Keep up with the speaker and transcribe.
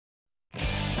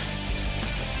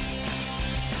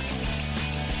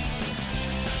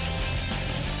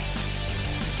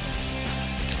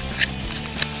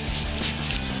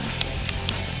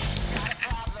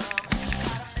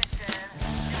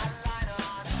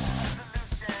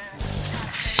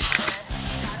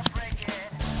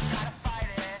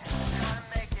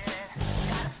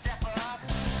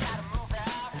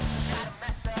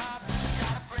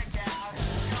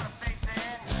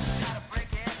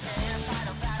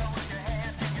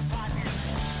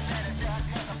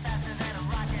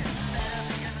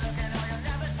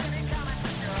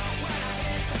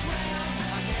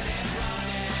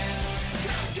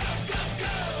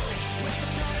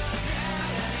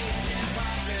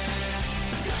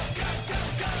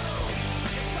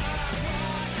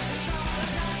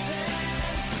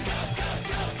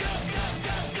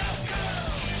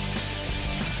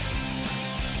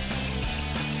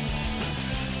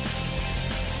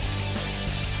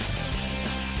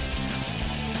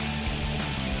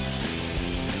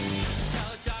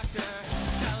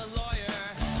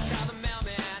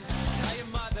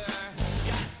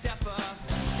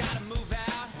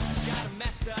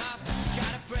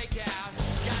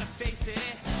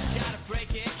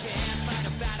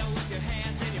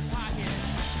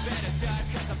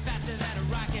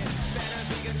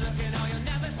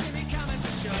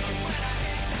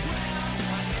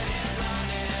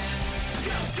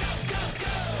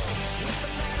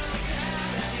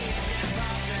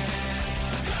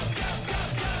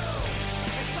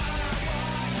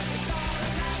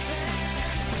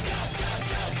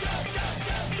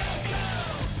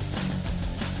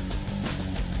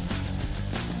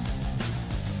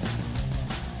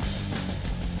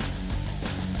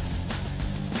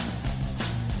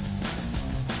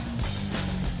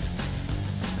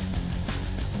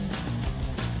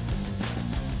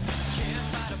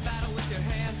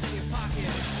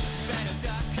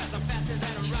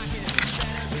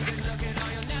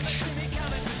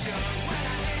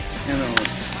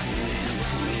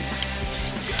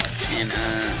and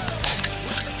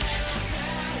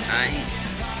I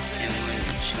am going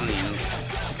to show you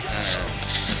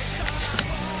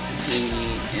DVD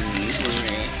and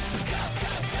Blu-ray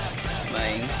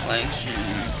buying collection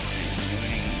and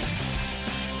doing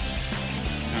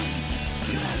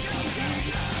multiple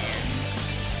groups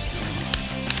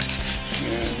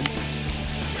and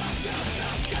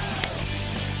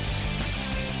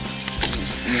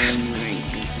Blu-ray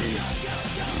pieces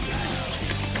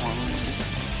all of this.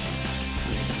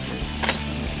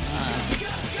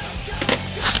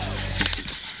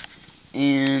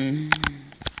 And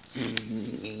some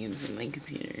games on my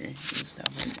computer and stuff,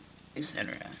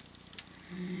 etc.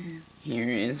 Here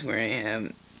is where I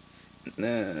have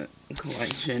the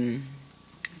collection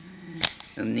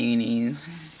of DVDs.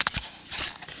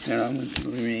 Start off with the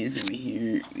Blu-rays over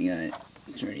here. We got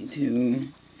 32,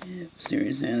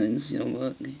 Serious Island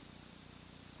Steelbook,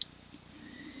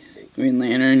 Green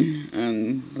Lantern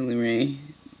on Blu-ray,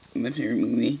 my favorite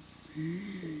movie,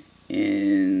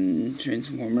 and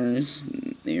Transformers,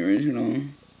 the original,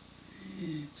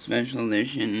 Special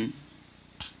Edition,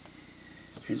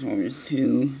 Transformers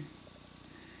 2,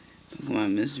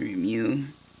 Pokemon Mystery Mew,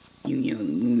 Yu-Gi-Oh! The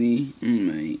movie, in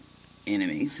my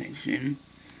anime section,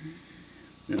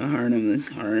 The Heart of the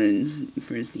Cards,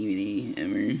 first DVD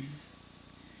ever,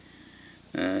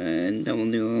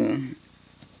 Double Duo,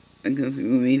 a Goofy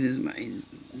movie. This is my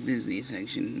Disney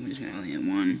section, which I only have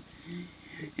one.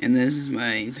 And this is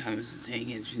my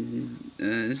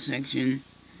TheTyis section.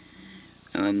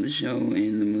 I love the show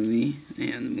and the movie.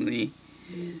 And the movie.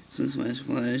 So Splash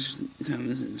Splash,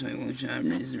 Thomas and Toy Workshop,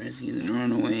 Raise the Rescues, and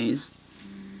Runaways.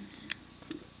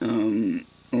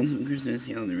 Ultimate Christmas,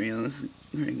 Yell the Rails,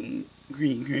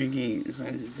 Cricket,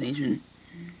 Silent Station.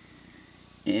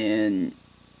 And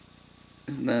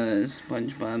the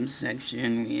SpongeBob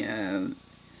section, we have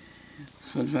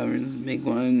SpongeBob is the big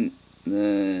one,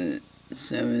 the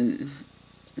 7th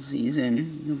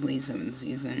season, complete 7th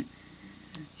season,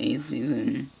 8th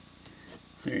season,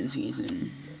 3rd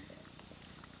season,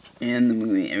 and the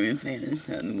movie. Every fan has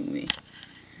done the movie.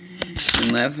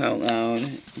 And Laugh Out Loud,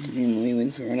 Finnally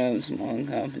with Grown Up, Small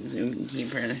Cop, and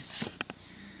Zookeeper.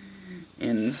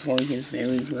 And 4 Kids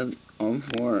Favorites with all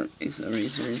 4 Excel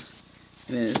Racers.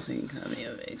 And a second copy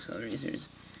of Excel Racers.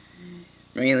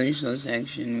 Regular show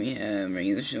section, we have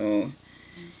regular show,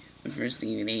 the first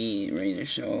DVD, regular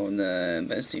show, the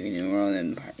best DVD in the world,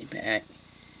 and Party Pack.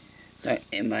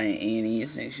 And my A&E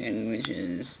section, which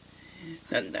is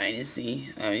The Dynasty,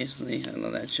 obviously, I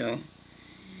love that show.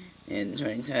 And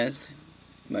Trying Test,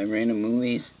 my random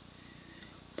movies,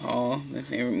 Paul, my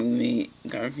favorite movie,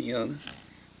 Garfield,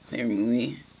 favorite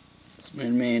movie,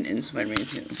 Spider-Man, and Spider-Man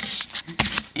 2.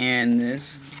 And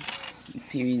this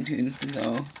TV Tunes to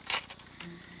Go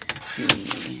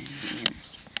DVD,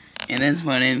 yes. And that's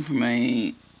about it for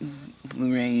my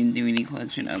Blu-ray and DVD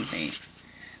collection update.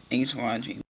 Thanks for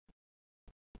watching.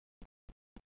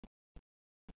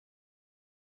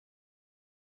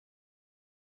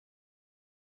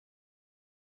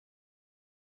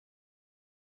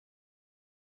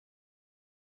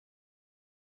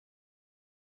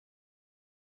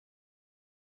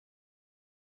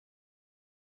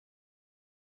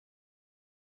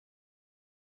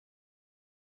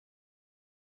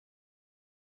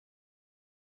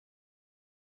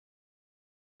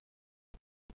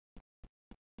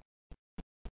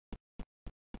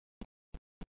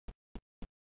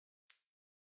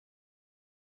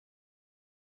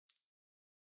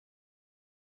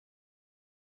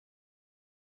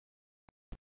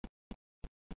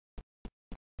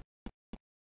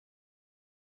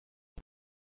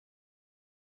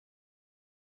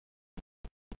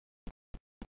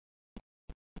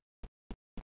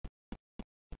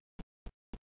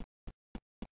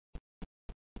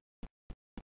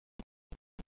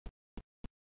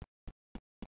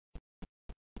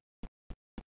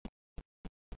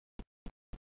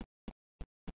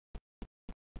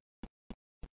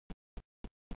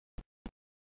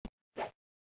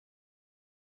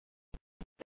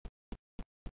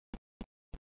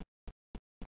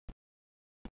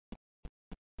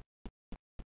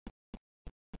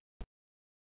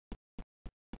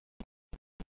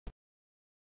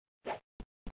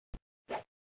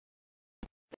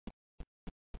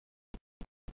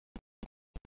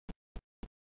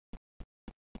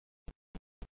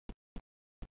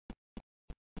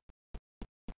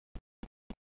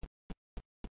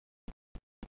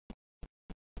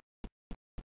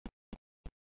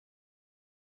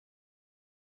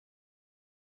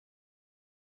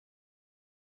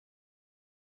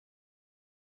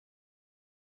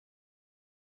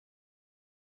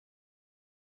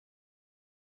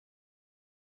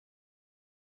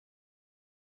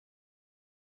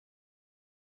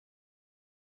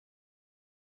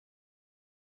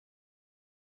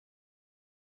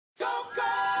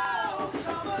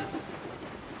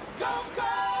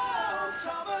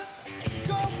 Thomas,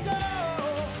 go, go.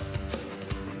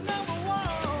 Number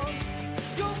one,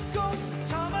 go, go,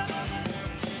 Thomas.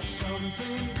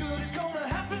 Something good's gonna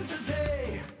happen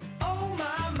today. Oh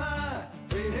my, my,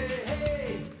 hey, hey,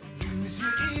 hey. Use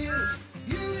your ears,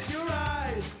 use your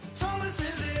eyes. Thomas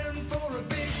is in for a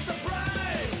big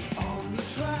surprise. On the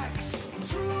tracks,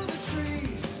 through the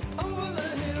trees, over the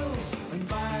hills and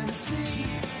by the sea.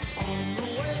 On the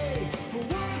way for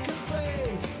work and play,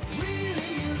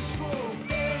 really useful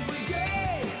every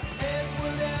day.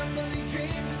 Edward, Emily,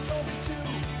 James and Toby too.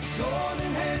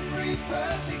 Gordon, Henry,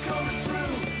 Percy coming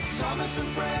through. Thomas and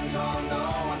friends all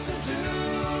know what to do.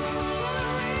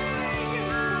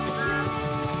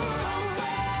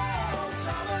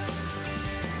 Thomas,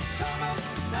 Thomas,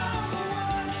 number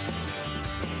one.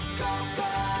 Go,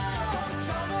 go,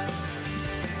 Thomas,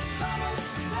 Thomas,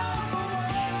 number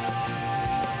one.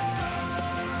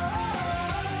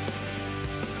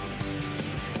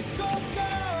 Go,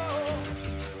 go,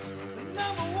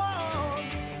 number one.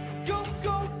 Go,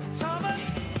 go, Thomas.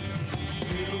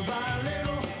 Little by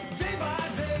little, day by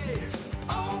day.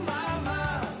 Oh my, my,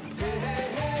 hey, hey,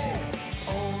 hey.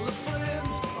 All the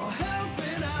friends are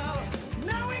helping out.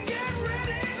 Now we get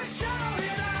ready to shout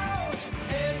it out.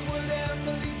 Edward,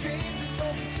 Emily, James and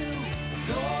Toby too.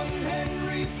 Gordon,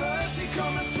 Henry, Percy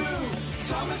coming through.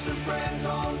 Thomas and friends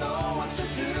all know what to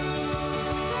do.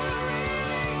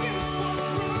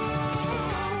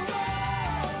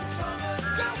 Thomas,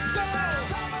 go, go.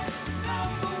 Thomas,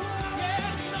 number one.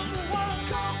 Yeah, number one.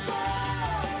 Go, go.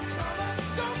 Thomas,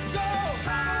 go, go.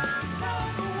 Thomas,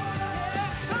 number one.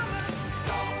 Yeah, Thomas,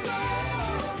 go, go.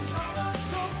 Thomas,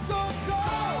 go, go, go.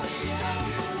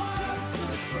 Number one.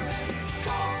 Good friends.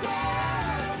 Go, go.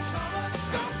 Thomas,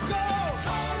 go, go.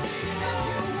 Thomas,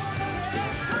 number one.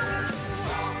 Yeah, Thomas,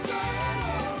 go, go.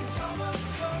 Thomas,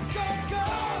 go, go, go.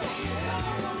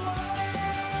 Number one.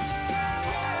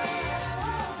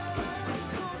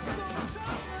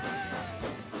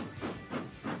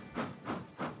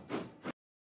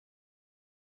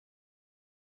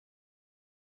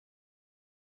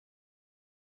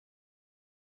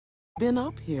 Been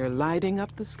up here lighting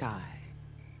up the sky.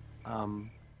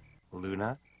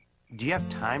 Luna, do you have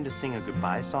time to sing a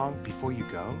goodbye song before you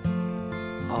go?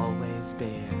 Always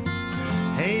Bear.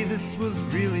 Hey, this was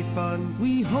really fun.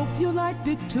 We hope you liked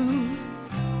it too.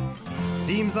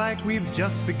 Seems like we've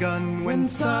just begun when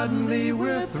suddenly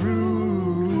we're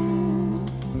through.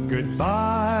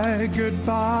 Goodbye,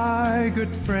 goodbye,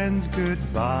 good friends,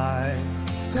 goodbye.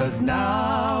 'Cause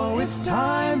now it's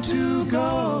time to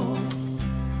go.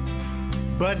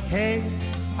 But hey,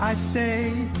 I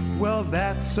say, well,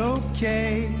 that's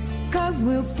okay. 'Cause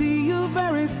we'll see you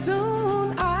very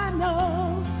soon, I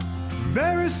know.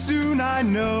 Very soon, I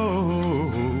know.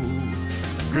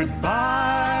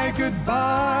 Goodbye,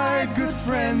 goodbye, good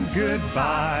friends,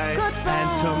 goodbye. Goodbye.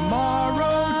 And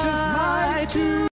tomorrow just might too.